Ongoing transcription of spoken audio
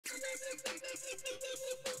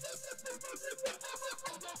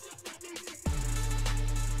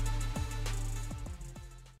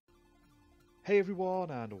Hey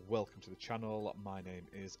everyone and welcome to the channel. My name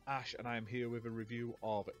is Ash and I am here with a review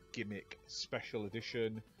of Gimmick Special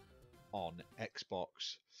Edition on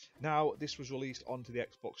Xbox. Now this was released onto the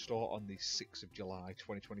Xbox Store on the 6th of July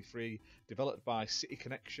 2023, developed by City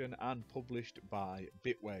Connection and published by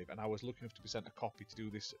Bitwave, and I was lucky enough to be sent a copy to do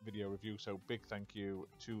this video review, so big thank you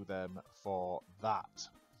to them for that.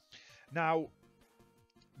 Now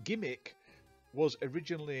Gimmick was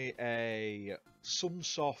originally a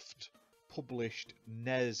Sunsoft published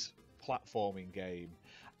NES platforming game,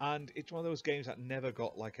 and it's one of those games that never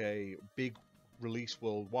got like a big release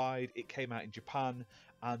worldwide. It came out in Japan,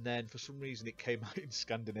 and then for some reason it came out in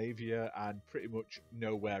Scandinavia and pretty much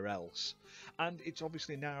nowhere else, and it's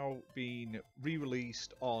obviously now been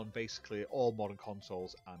re-released on basically all modern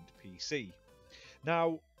consoles and PC.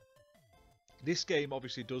 Now this game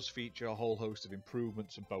obviously does feature a whole host of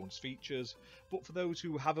improvements and bonus features, but for those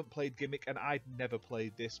who haven't played Gimmick, and I'd never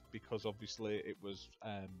played this because obviously it was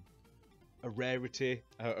a rarity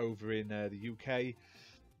over in the UK,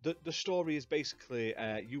 the story is basically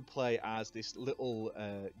you play as this little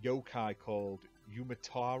yokai called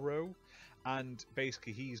Yumitaro, and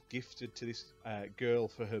basically he's gifted to this girl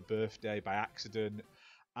for her birthday by accident,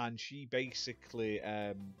 and she basically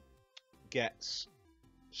gets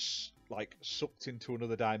like sucked into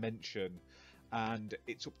another dimension, and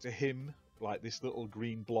it's up to him, like this little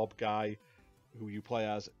green blob guy who you play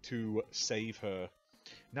as, to save her.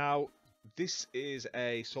 Now this is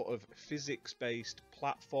a sort of physics based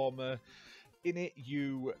platformer. In it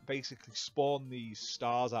you basically spawn these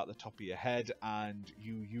stars out the top of your head and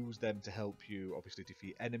you use them to help you obviously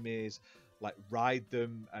defeat enemies, like ride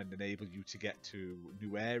them and enable you to get to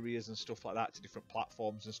new areas and stuff like that, to different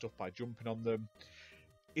platforms and stuff by jumping on them.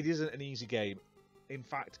 It isn't an easy game. In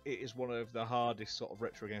fact, it is one of the hardest sort of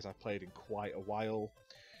retro games I've played in quite a while,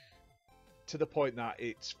 to the point that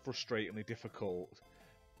it's frustratingly difficult.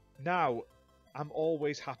 Now, I'm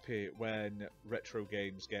always happy when retro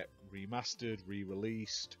games get remastered,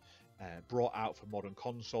 re-released, brought out for modern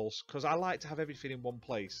consoles, because I like to have everything in one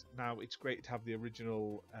place. Now, it's great to have the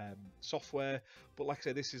original software, but like I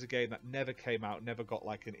said, this is a game that never came out, never got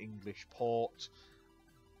like an English port,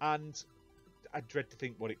 and I dread to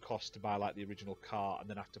think what it costs to buy like the original cart and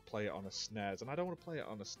then have to play it on a SNES, and I don't want to play it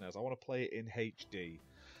on a SNES, I want to play it in HD.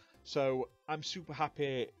 So I'm super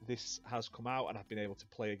happy this has come out and I've been able to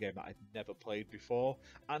play a game that I've never played before,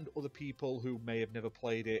 and other people who may have never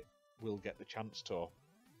played it will get the chance to.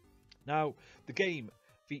 Now the game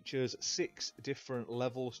features 6 different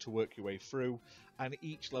levels to work your way through, and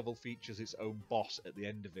each level features its own boss at the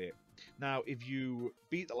end of it. Now if you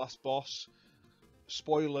beat the last boss,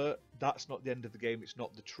 spoiler, that's not the end of the game, it's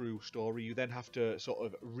not the true story. You then have to sort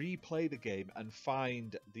of replay the game and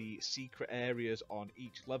find the secret areas on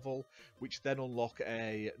each level, which then unlock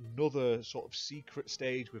another sort of secret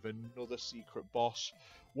stage with another secret boss.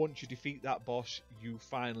 Once you defeat that boss, you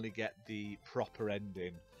finally get the proper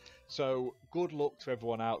ending. So good luck to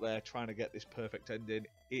everyone out there trying to get this perfect ending.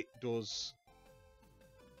 It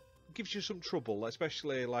gives you some trouble,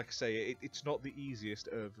 especially, like I say, it's not the easiest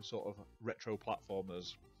of sort of retro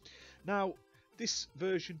platformers. Now this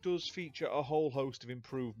version does feature a whole host of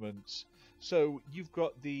improvements. So you've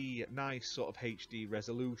got the nice sort of HD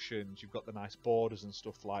resolutions, you've got the nice borders and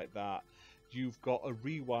stuff like that, you've got a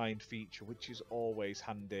rewind feature which is always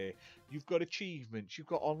handy, you've got achievements, you've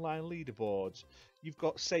got online leaderboards, you've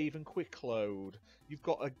got save and quick load, you've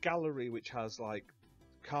got a gallery which has like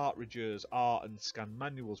cartridges, art and scan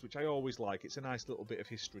manuals, which I always like. It's a nice little bit of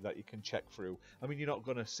history that you can check through. I mean, you're not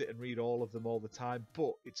going to sit and read all of them all the time,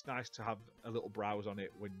 but it's nice to have a little browse on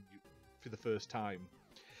it when for the first time.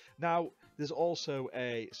 Now there's also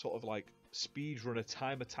a sort of like speedrunner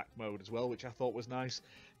time attack mode as well, which I thought was nice.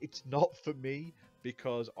 It's not for me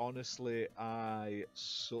because honestly I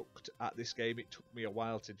sucked at this game. It took me a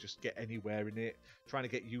while to just get anywhere in it, trying to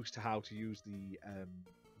get used to how to use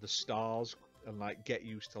the stars and like get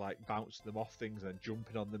used to like bouncing them off things and then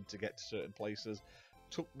jumping on them to get to certain places.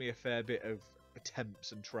 Took me a fair bit of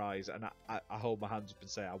attempts and tries, and I hold my hands up and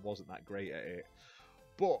say I wasn't that great at it,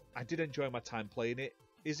 but I did enjoy my time playing it.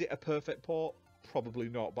 Is it a perfect port? Probably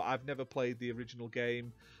not, but I've never played the original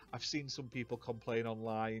game. I've seen some people complain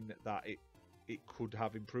online that it could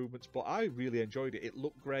have improvements, but I really enjoyed it. It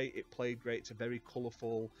looked great, it played great, it's a very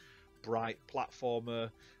colourful, bright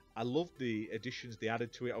platformer. I love the additions they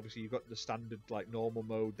added to it. Obviously you've got the standard like normal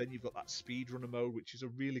mode, then you've got that speedrunner mode, which is a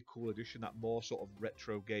really cool addition that more sort of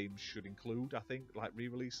retro games should include, I think, like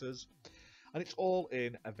re-releases, and it's all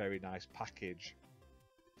in a very nice package.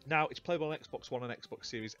 Now, it's playable on Xbox One and Xbox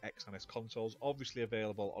Series X and S consoles, obviously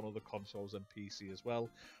available on other consoles and PC as well,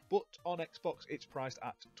 but on Xbox it's priced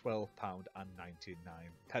at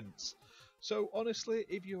 £12.99. So honestly,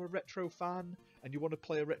 if you're a retro fan and you want to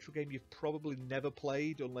play a retro game you've probably never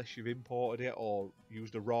played unless you've imported it or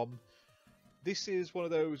used a ROM, this is one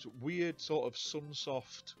of those weird sort of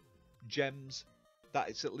Sunsoft gems that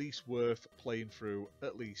it's at least worth playing through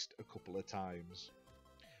at least a couple of times.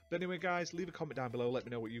 But anyway guys, leave a comment down below, let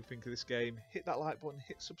me know what you think of this game, hit that like button,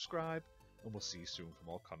 hit subscribe, and we'll see you soon for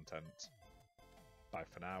more content. Bye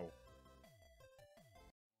for now.